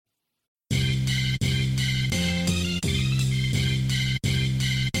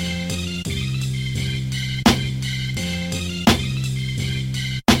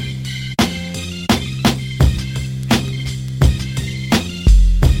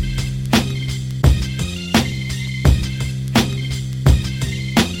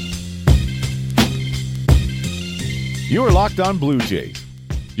You are Locked On Blue Jays,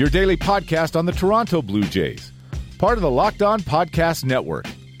 your daily podcast on the Toronto Blue Jays, part of the Locked On Podcast Network,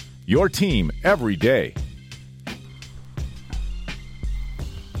 your team every day.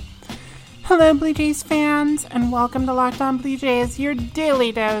 Hello, Blue Jays fans, and welcome to Locked On Blue Jays, your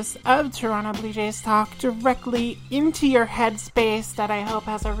daily dose of Toronto Blue Jays talk directly into your headspace that I hope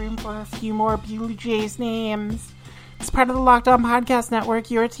has a room for a few more Blue Jays names. It's part of the Locked On Podcast Network,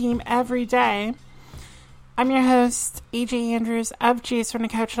 your team every day. I'm your host, AJ Andrews of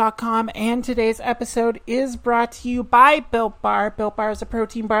JaysFromTheCouch.com, and today's episode is brought to you by Built Bar. Built Bar is a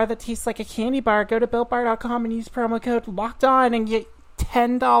protein bar that tastes like a candy bar. Go to BuiltBar.com and use promo code LOCKEDON and get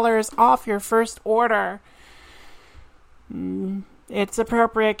 $10 off your first order. It's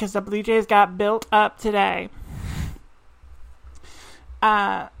appropriate because the Blue Jays got built up today.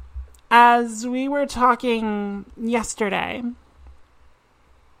 As we were talking yesterday,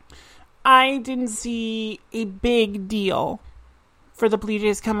 I didn't see a big deal for the Blue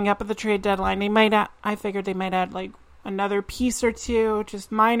Jays coming up at the trade deadline. I figured they might add like another piece or two,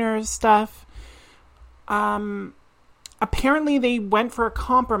 just minor stuff. Apparently they went for a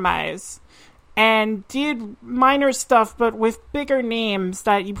compromise and did minor stuff, but with bigger names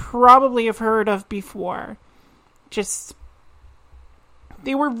that you probably have heard of before.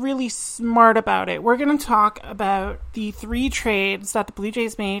 They were really smart about it. We're going to talk about the 3 trades that the Blue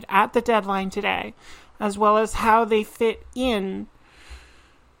Jays made at the deadline today, as well as how they fit in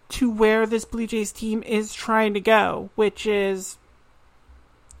to where this Blue Jays team is trying to go, which is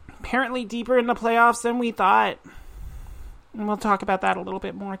apparently deeper in the playoffs than we thought. And we'll talk about that a little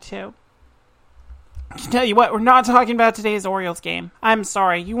bit more, too. I can tell you what, we're not talking about today's Orioles game. I'm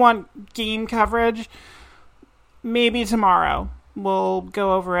sorry. You want game coverage? Maybe tomorrow. We'll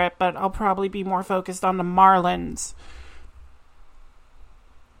go over it, but I'll probably be more focused on the Marlins.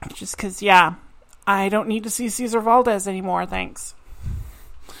 Just because, I don't need to see Cesar Valdez anymore, thanks.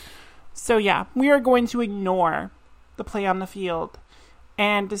 So, we are going to ignore the play on the field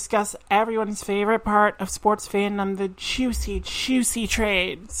and discuss everyone's favorite part of sports fandom, the juicy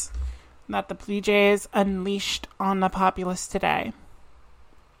trades that the Blue Jays unleashed on the populace today.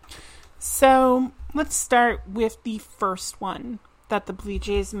 So, let's start with the first one that the Blue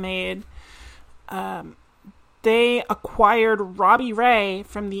Jays made. They acquired Robbie Ray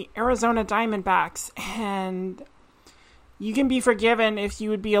from the Arizona Diamondbacks, and you can be forgiven if you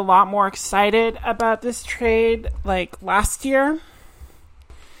would be a lot more excited about this trade like last year,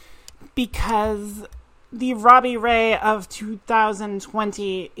 because the Robbie Ray of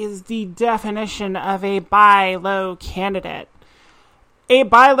 2020 is the definition of a buy low candidate. A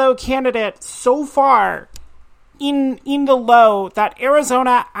buy low candidate so far in the low that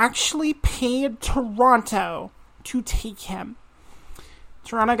Arizona actually paid Toronto to take him.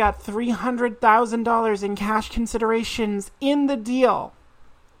 Toronto got $300,000 in cash considerations in the deal,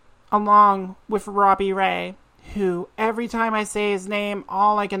 along with Robbie Ray, who every time I say his name,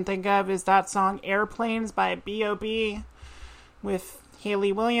 all I can think of is that song Airplanes by B.O.B. with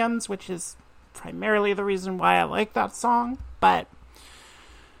Hayley Williams, which is primarily the reason why I like that song. But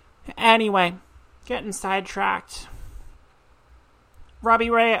anyway, getting sidetracked. Robbie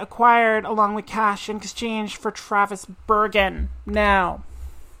Ray acquired along with cash in exchange for Travis Bergen. Now,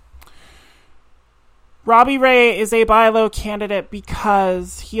 Robbie Ray is a buy low candidate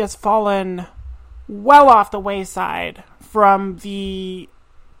because he has fallen well off the wayside from the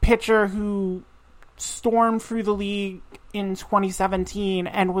pitcher who stormed through the league in 2017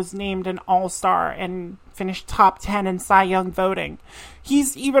 and was named an all-star and finished top 10 in Cy Young voting.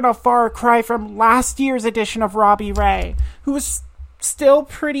 He's even a far cry from last year's edition of Robbie Ray, who was still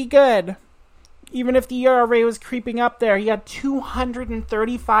pretty good. Even if the ERA was creeping up there, he had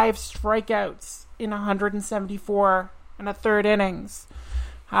 235 strikeouts in 174 and a third innings.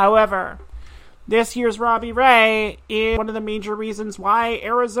 However, this year's Robbie Ray is one of the major reasons why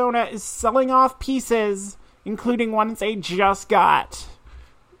Arizona is selling off pieces, including ones they just got.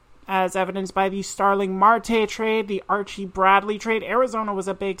 As evidenced by the Starling Marte trade, the Archie Bradley trade, Arizona was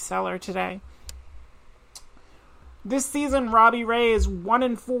a big seller today. This season, Robbie Ray is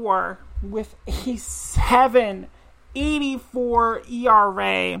 1-4 with a 7.84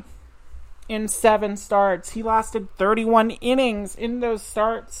 ERA in 7 starts. He lasted 31 innings in those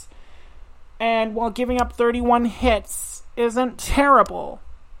starts, and while giving up 31 hits isn't terrible,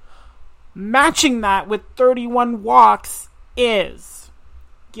 matching that with 31 walks gives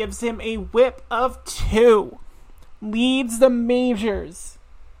him a whip of 2, leads the majors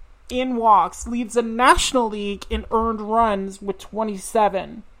in walks, leads the National League in earned runs with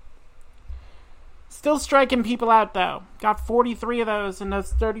 27. Still striking people out, though. Got 43 of those in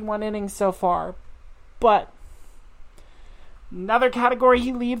those 31 innings so far. But Another category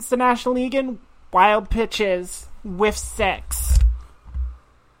he leads the National League in, wild pitches, with 6.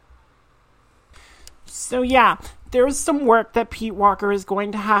 So yeah, there's some work that Pete Walker is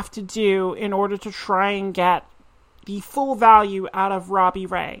going to have to do in order to try and get the full value out of Robbie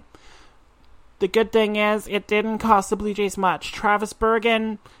Ray. The good thing is, it didn't cost the Blue Jays much. Travis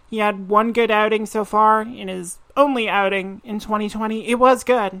Bergen, he had one good outing so far in his only outing in 2020. It was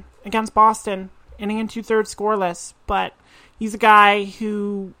good against Boston, inning and 2/3 scoreless, but he's a guy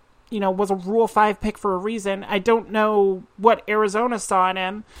who, was a Rule 5 pick for a reason. I don't know what Arizona saw in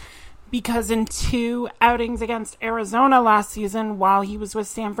him, because in 2 outings against Arizona last season, while he was with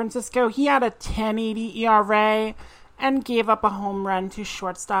San Francisco, he had a 10.80 ERA and gave up a home run to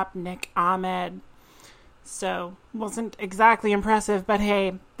shortstop Nick Ahmed. So, wasn't exactly impressive, but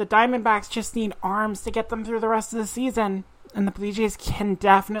hey, the Diamondbacks just need arms to get them through the rest of the season, and the Blue Jays can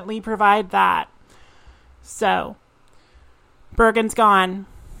definitely provide that. So, Bergen's gone.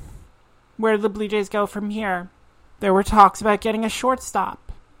 Where do the Blue Jays go from here? There were talks about getting a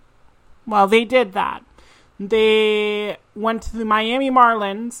shortstop. Well, they did that. They went to the Miami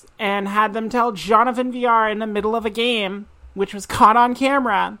Marlins and had them tell Jonathan Villar in the middle of a game, which was caught on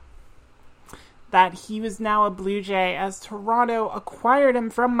camera, that he was now a Blue Jay, as Toronto acquired him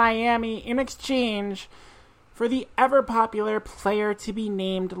from Miami in exchange for the ever-popular player to be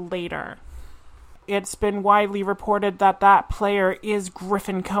named later. It's been widely reported that that player is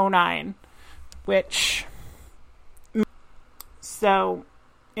Griffin Conine, which... So,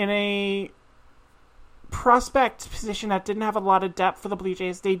 in a prospect position that didn't have a lot of depth for the Blue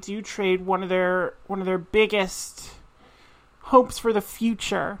Jays, they do trade one of their biggest hopes for the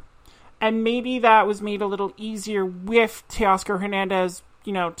future. And maybe that was made a little easier with Teoscar Hernandez,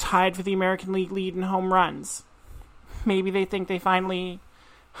 tied for the American League lead in home runs. Maybe they think they finally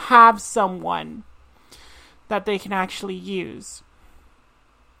have someone that they can actually use.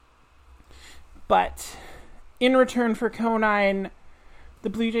 But in return for Conine, the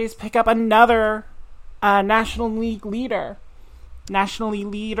Blue Jays pick up another National League leader. National League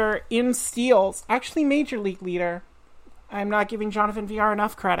leader in steals. Actually, Major League leader. I'm not giving Jonathan Villar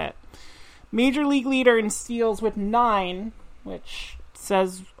enough credit. Major League leader in steals with 9, which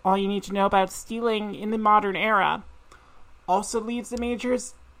says all you need to know about stealing in the modern era. Also leads the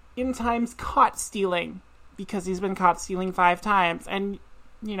majors in times caught stealing, because he's been caught stealing 5 times. And,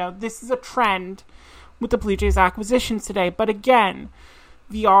 this is a trend with the Blue Jays acquisitions today. But again,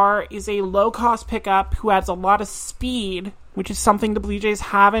 Villar is a low-cost pickup who adds a lot of speed, which is something the Blue Jays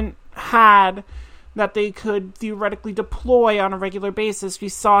haven't had that they could theoretically deploy on a regular basis. We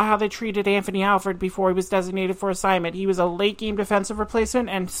saw how they treated Anthony Alford before he was designated for assignment. He was a late-game defensive replacement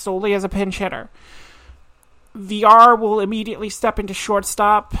and solely as a pinch hitter. Villar will immediately step into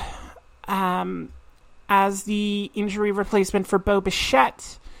shortstop as the injury replacement for Bo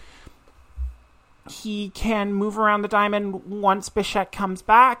Bichette. He can move around the diamond once Bichette comes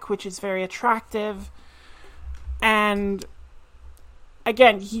back, which is very attractive. And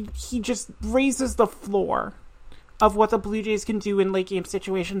again, he just raises the floor of what the Blue Jays can do in late game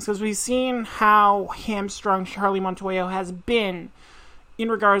situations, because we've seen how hamstrung Charlie Montoyo has been in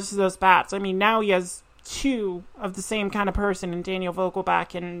regards to those bats. I mean, now he has 2 of the same kind of person in Daniel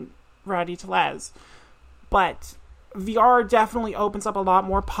Vogelbach and Rowdy Tellez. But Villar definitely opens up a lot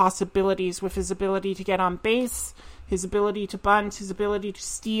more possibilities with his ability to get on base, his ability to bunt, his ability to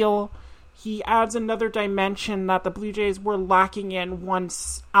steal. He adds another dimension that the Blue Jays were lacking in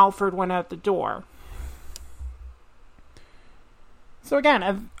once Alford went out the door. So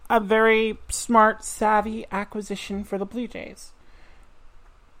again, a very smart, savvy acquisition for the Blue Jays.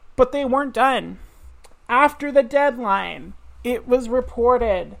 But they weren't done. After the deadline, it was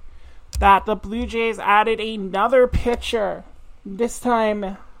reported that the Blue Jays added another pitcher, this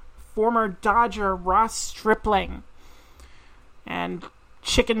time former Dodger Ross Stripling. And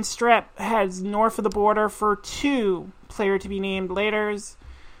Chicken Strip heads north of the border for 2 player-to-be-named laters.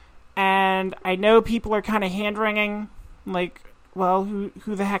 And I know people are kind of hand-wringing, like, well,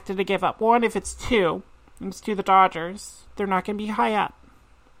 who the heck did they give up? 1, if it's 2, it's to the Dodgers. They're not going to be high up.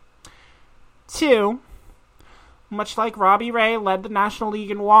 2, much like Robbie Ray led the National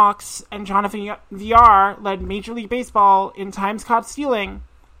League in walks and Jonathan Villar led Major League Baseball in times caught stealing,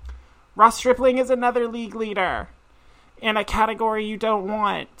 Ross Stripling is another league leader in a category you don't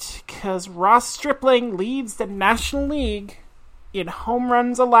want, because Ross Stripling leads the National League in home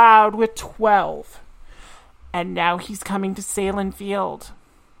runs allowed with 12. And now he's coming to Salem Field.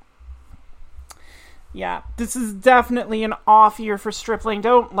 Yeah, this is definitely an off year for Stripling.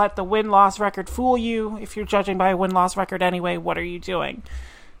 Don't let the win-loss record fool you. If you're judging by a win-loss record anyway, what are you doing?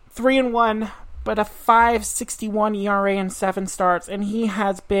 3-1, but a 5.61 ERA in 7 starts, and he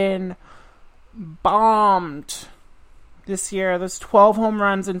has been bombed this year. Those 12 home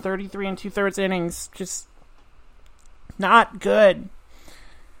runs in 33 2/3 innings, just not good.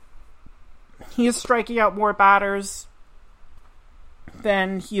 He is striking out more batters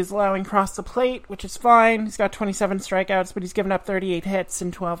than he is allowing across the plate, which is fine. He's got 27 strikeouts, but he's given up 38 hits,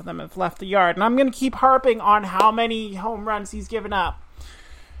 and 12 of them have left the yard. And I'm going to keep harping on how many home runs he's given up.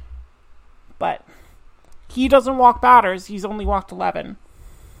 But he doesn't walk batters. He's only walked 11.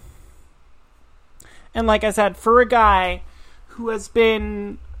 And like I said, for a guy who has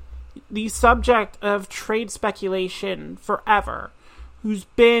been the subject of trade speculation forever, who's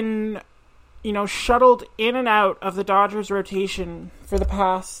been, shuttled in and out of the Dodgers rotation for the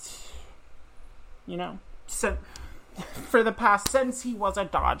past, since he was a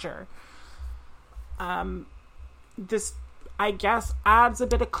Dodger. This, I guess, adds a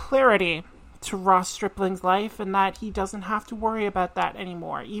bit of clarity to Ross Stripling's life, and that he doesn't have to worry about that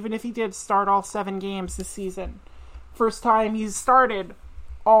anymore, even if he did start all 7 games this season. First time he's started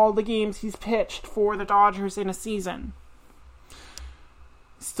all the games he's pitched for the Dodgers in a season.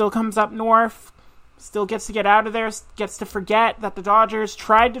 Still comes up north, still gets to get out of there, gets to forget that the Dodgers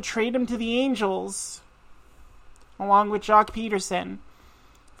tried to trade him to the Angels, along with Jock Peterson,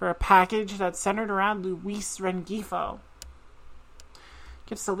 for a package that's centered around Luis Rengifo.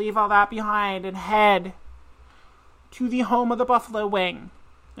 Gets to leave all that behind and head to the home of the Buffalo Wing.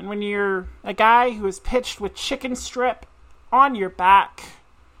 And when you're a guy who has pitched with chicken strip on your back,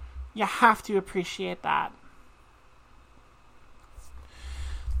 you have to appreciate that.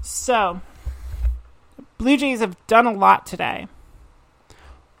 So, Blue Jays have done a lot today.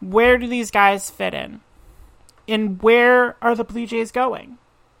 Where do these guys fit in? And where are the Blue Jays going?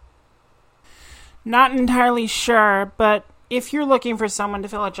 Not entirely sure, but if you're looking for someone to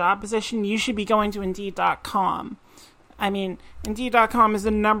fill a job position, you should be going to Indeed.com. I mean, Indeed.com is the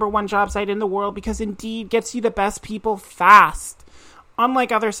 #1 job site in the world because Indeed gets you the best people fast.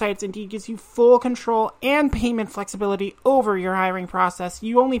 Unlike other sites, Indeed gives you full control and payment flexibility over your hiring process.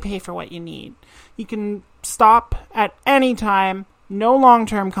 You only pay for what you need. You can stop at any time, no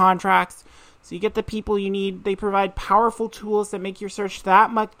long-term contracts, so you get the people you need. They provide powerful tools that make your search that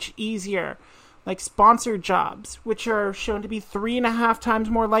much easier, like sponsored jobs, which are shown to be 3.5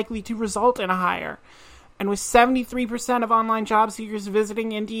 times more likely to result in a hire. And with 73% of online job seekers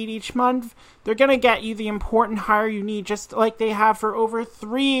visiting Indeed each month, they're going to get you the important hire you need, just like they have for over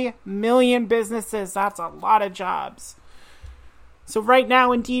 3 million businesses. That's a lot of jobs. So right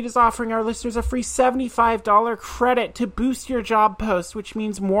now, Indeed is offering our listeners a free $75 credit to boost your job post, which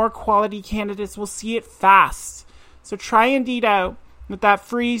means more quality candidates will see it fast. So try Indeed out with that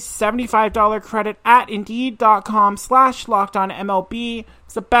free $75 credit at Indeed.com/LockedOnMLB.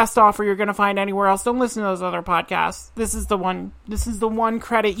 It's the best offer you're going to find anywhere else. Don't listen to those other podcasts. This is the one. This is the one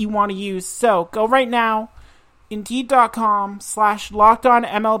credit you want to use. So go right now.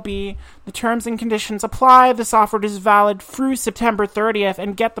 Indeed.com/LockedOnMLB. The terms and conditions apply. This offer is valid through September 30th,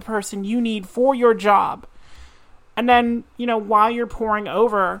 and get the person you need for your job. And then, while you're pouring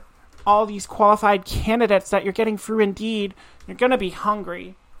over all these qualified candidates that you're getting through Indeed, you're going to be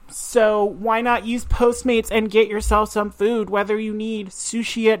hungry. So why not use Postmates and get yourself some food, whether you need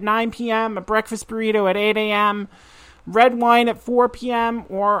sushi at 9 p.m., a breakfast burrito at 8 a.m., red wine at 4 p.m.,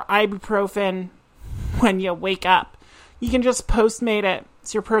 or ibuprofen when you wake up. You can just Postmate it.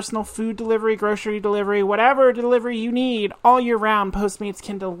 It's your personal food delivery, grocery delivery, whatever delivery you need. All year round, Postmates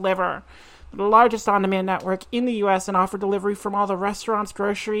can deliver. The largest on-demand network in the U.S. and offer delivery from all the restaurants,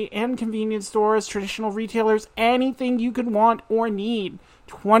 grocery, and convenience stores, traditional retailers, anything you could want or need.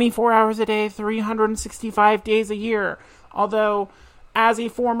 24 hours a day, 365 days a year. Although, as a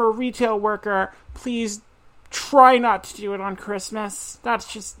former retail worker, please try not to do it on Christmas.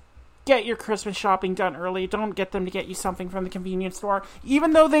 That's just, get your Christmas shopping done early. Don't get them to get you something from the convenience store,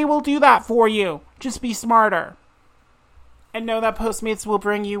 even though they will do that for you. Just be smarter. And know that Postmates will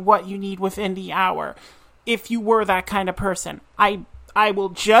bring you what you need within the hour. If you were that kind of person. I will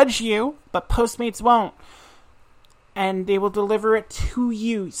judge you, but Postmates won't. And they will deliver it to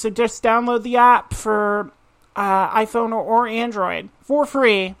you. So just download the app for iPhone or Android for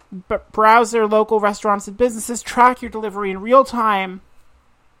free. But browse their local restaurants and businesses. Track your delivery in real time.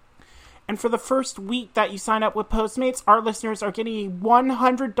 And for the first week that you sign up with Postmates, our listeners are getting a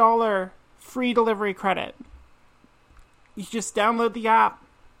 $100 free delivery credit. You just download the app,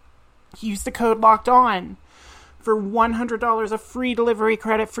 use the code LOCKEDON for $100 of free delivery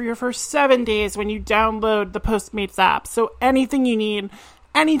credit for your first 7 days when you download the Postmates app. So anything you need,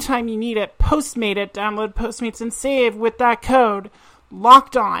 anytime you need it, Postmate it, download Postmates and save with that code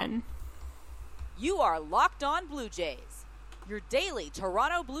LOCKEDON. You are Locked On Blue Jays, your daily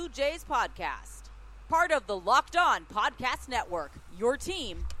Toronto Blue Jays podcast. Part of the Locked On Podcast Network, your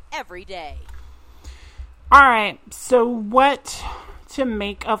team every day. All right, so what to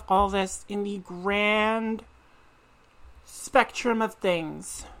make of all this in the grand spectrum of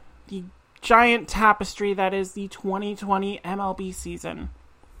things? The giant tapestry that is the 2020 MLB season.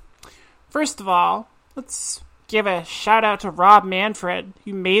 First of all, let's give a shout out to Rob Manfred,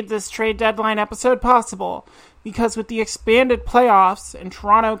 who made this trade deadline episode possible, because with the expanded playoffs and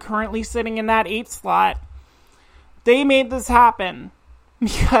Toronto currently sitting in that 8th slot, they made this happen,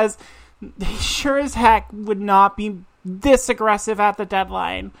 because they sure as heck would not be this aggressive at the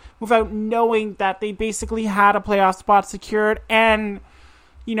deadline without knowing that they basically had a playoff spot secured and,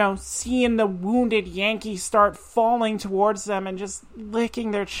 you know, seeing the wounded Yankees start falling towards them and just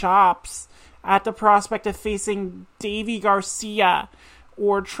licking their chops at the prospect of facing Davy Garcia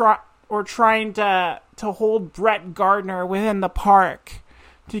or trying to hold Brett Gardner within the park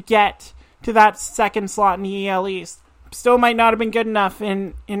to get to that second slot in the AL East. Still might not have been good enough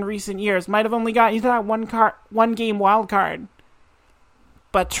in recent years. Might have only got you to that one game wild card.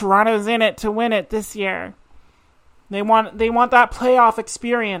 But Toronto's in it to win it this year. They want that playoff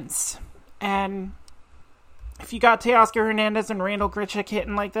experience. And if you got Teoscar Hernandez and Randall Grichuk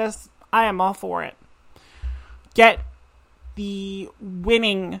hitting like this, I am all for it. Get the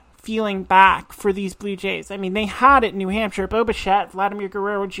winning feeling back for these Blue Jays. I mean, they had it in New Hampshire. Bo Bichette, Vladimir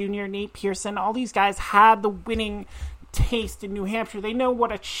Guerrero Jr., Nate Pearson, all these guys had the winning taste in New Hampshire. They know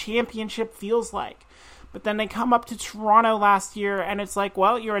what a championship feels like. But then they come up to Toronto last year, and it's like,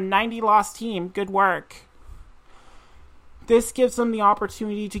 well, you're a 90-loss team. Good work. This gives them the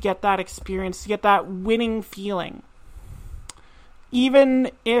opportunity to get that experience, to get that winning feeling.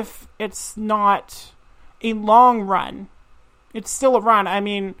 Even if it's not a long run, it's still a run. I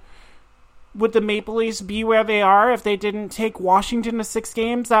mean, would the Maple Leafs be where they are if they didn't take Washington to 6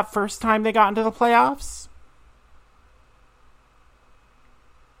 games that first time they got into the playoffs?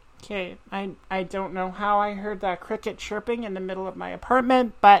 Okay, I don't know how I heard that cricket chirping in the middle of my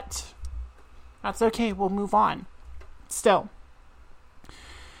apartment, but that's okay. We'll move on. Still,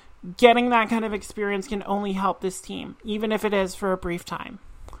 getting that kind of experience can only help this team, even if it is for a brief time.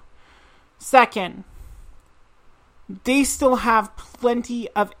 Second, they still have plenty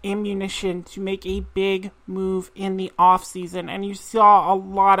of ammunition to make a big move in the offseason, and you saw a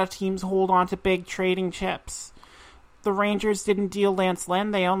lot of teams hold on to big trading chips. The Rangers didn't deal Lance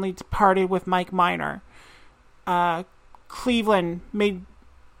Lynn. They only parted with Mike Minor. Cleveland made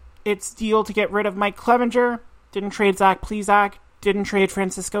its deal to get rid of Mike Clevenger. Didn't trade Zach Plesac. Didn't trade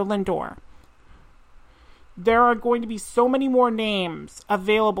Francisco Lindor. There are going to be so many more names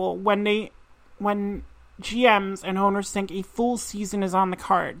available when GMs and owners think a full season is on the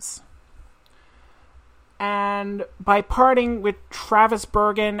cards. And by parting with Travis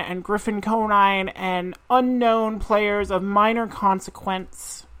Bergen and Griffin Conine and unknown players of minor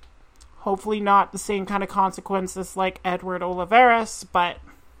consequence, hopefully not the same kind of consequences like Edward Olivares, but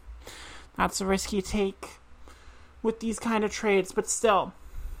that's a risky take with these kind of trades. But still,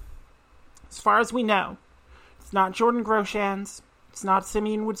 as far as we know, it's not Jordan Groshans, it's not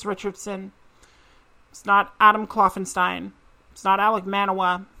Simeon Woods Richardson, it's not Adam Kloffenstein, it's not Alek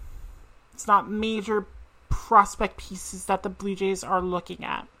Manoah, it's not major prospect pieces that the Blue Jays are looking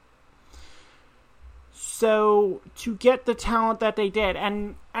at. So to get the talent that they did,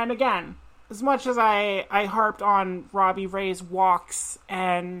 and again, as much as I harped on Robbie Ray's walks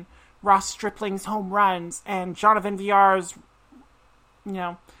and Ross Stripling's home runs and Jonathan Villar's,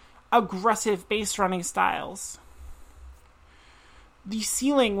 aggressive base running styles, the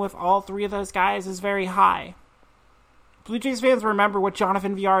ceiling with all three of those guys is very high. Blue Jays fans remember what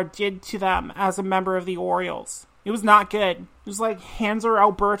Jonathan Villar did to them as a member of the Orioles. It was not good. It was like Hanser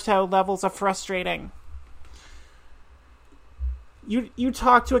Alberto levels of frustrating. You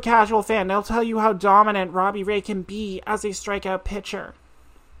talk to a casual fan, they'll tell you how dominant Robbie Ray can be as a strikeout pitcher.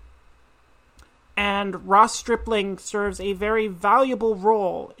 And Ross Stripling serves a very valuable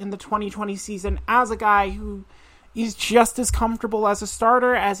role in the 2020 season as a guy who is just as comfortable as a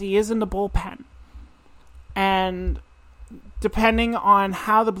starter as he is in the bullpen. And depending on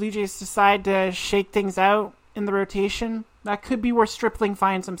how the Blue Jays decide to shake things out in the rotation, that could be where Stripling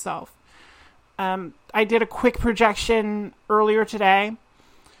finds himself. I did a quick projection earlier today.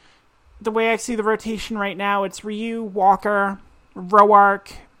 The way I see the rotation right now, it's Ryu, Walker,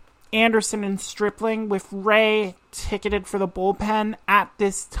 Roark, Anderson, and Stripling, with Ray ticketed for the bullpen at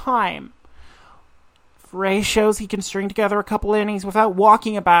this time. If Ray shows he can string together a couple innings without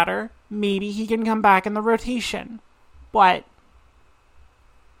walking a batter, maybe he can come back in the rotation. But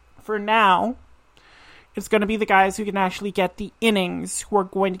for now, It's going to be the guys who can actually get the innings, who are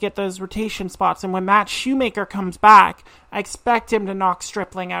going to get those rotation spots. And when Matt Shoemaker comes back, I expect him to knock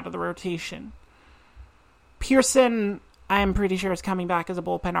Stripling out of the rotation. Pearson, I'm pretty sure, is coming back as a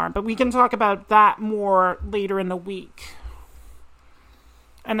bullpen arm, but we can talk about that more later in the week.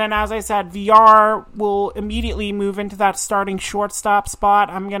 And then, as I said, VR will immediately move into that starting shortstop spot.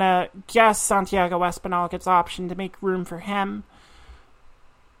 I'm going to guess Santiago Espinal gets optioned to make room for him.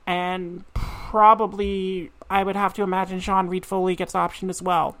 And probably, I would have to imagine Sean Reed-Foley gets optioned as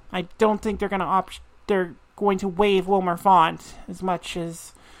well. I don't think they're going to waive Wilmer Font as much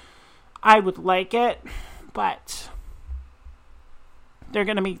as I would like it, but they're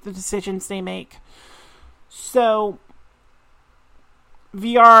going to make the decisions they make. So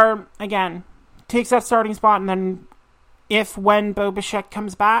VR, again, takes that starting spot, and then when Bo Bichette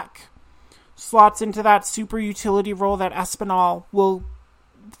comes back, slots into that super utility role that Espinal will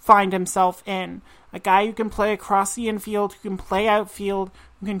find himself in. A guy who can play across the infield, who can play outfield,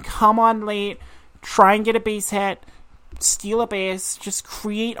 who can come on late, try and get a base hit, steal a base, just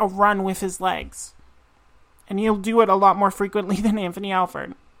create a run with his legs. And he'll do it a lot more frequently than Anthony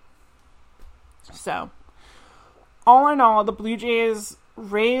Alford. So, all in all, the Blue Jays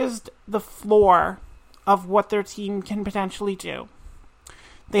raised the floor of what their team can potentially do.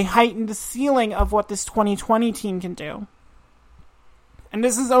 They heightened the ceiling of what this 2020 team can do. And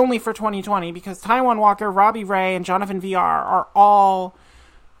this is only for 2020 because Taijuan Walker, Robbie Ray, and Jonathan Villar are all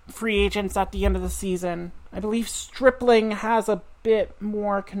free agents at the end of the season. I believe Stripling has a bit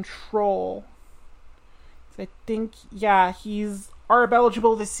more control. I think, he's ARB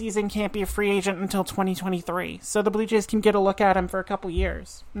eligible this season, can't be a free agent until 2023. So the Blue Jays can get a look at him for a couple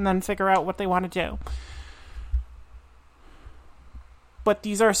years and then figure out what they want to do. But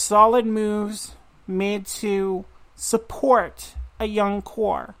these are solid moves made to support a young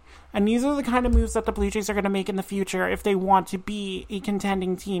core. And these are the kind of moves that the Blue Jays are going to make in the future if they want to be a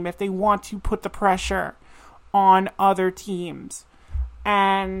contending team, if they want to put the pressure on other teams.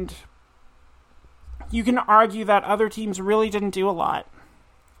 And you can argue that other teams really didn't do a lot.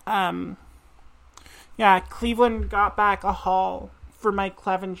 Cleveland got back a haul for Mike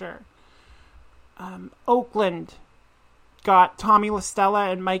Clevenger. Oakland got Tommy La Stella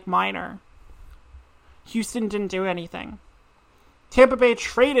and Mike Minor. Houston didn't do anything. Tampa Bay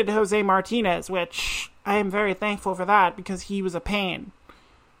traded Jose Martinez, which I am very thankful for that because he was a pain.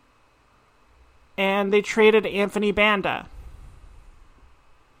 And they traded Anthony Banda.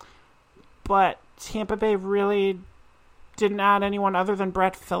 But Tampa Bay really didn't add anyone other than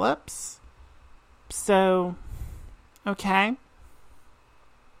Brett Phillips. So, okay.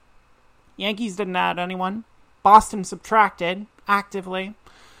 Yankees didn't add anyone. Boston subtracted actively.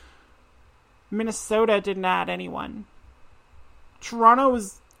 Minnesota didn't add anyone. Toronto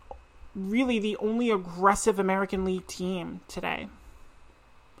was really the only aggressive American League team today.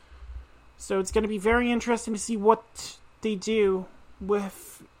 So it's going to be very interesting to see what they do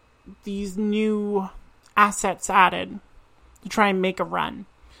with these new assets added to try and make a run.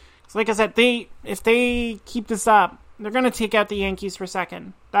 So like I said, if they keep this up, they're going to take out the Yankees for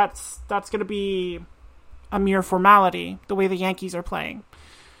second. That's going to be a mere formality, the way the Yankees are playing.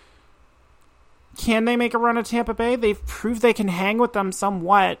 Can they make a run at Tampa Bay? They've proved they can hang with them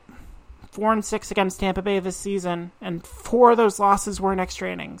somewhat. 4-6 against Tampa Bay this season, and 4 of those losses were in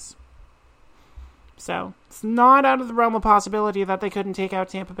extra innings. So, it's not out of the realm of possibility that they couldn't take out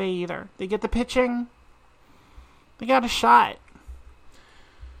Tampa Bay either. They get the pitching, they got a shot.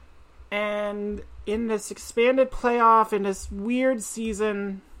 And in this expanded playoff, in this weird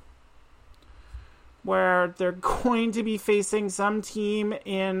season where they're going to be facing some team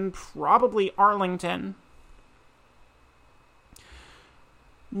in probably Arlington,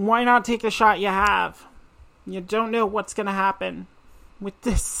 why not take the shot you have? You don't know what's going to happen with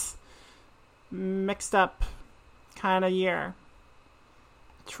this mixed up kind of year.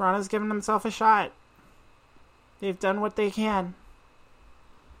 Toronto's given themselves a shot. They've done what they can.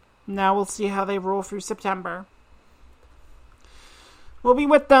 Now we'll see how they roll through September. We'll be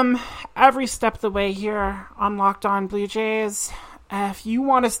with them every step of the way here on Locked On Blue Jays. If you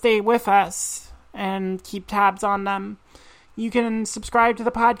want to stay with us and keep tabs on them, you can subscribe to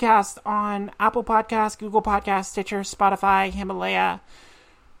the podcast on Apple Podcasts, Google Podcasts, Stitcher, Spotify, Himalaya.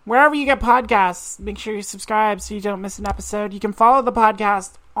 Wherever you get podcasts, make sure you subscribe so you don't miss an episode. You can follow the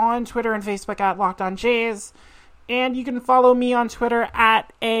podcast on Twitter and Facebook at Locked On Jays. And you can follow me on Twitter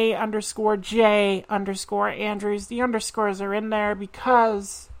at @A_J_Andrews. The underscores are in there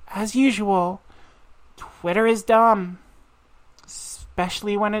because, as usual, Twitter is dumb.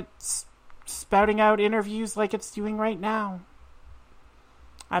 Especially when it's spouting out interviews like it's doing right now.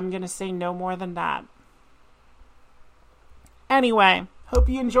 I'm going to say no more than that. Anyway, hope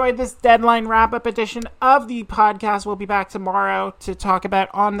you enjoyed this deadline wrap-up edition of the podcast. We'll be back tomorrow to talk about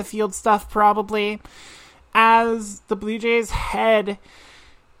on-the-field stuff, probably, as the Blue Jays head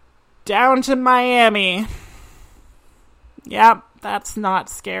down to Miami. Yep, that's not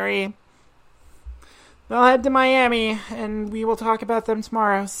scary. They'll head to Miami, and we will talk about them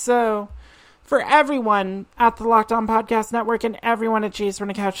tomorrow. So, for everyone at the Locked On Podcast Network and everyone at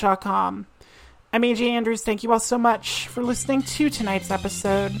JaysFromTheCouch.com, I'm AJ Andrews. Thank you all so much for listening to tonight's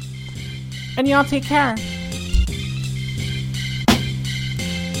episode. And y'all take care.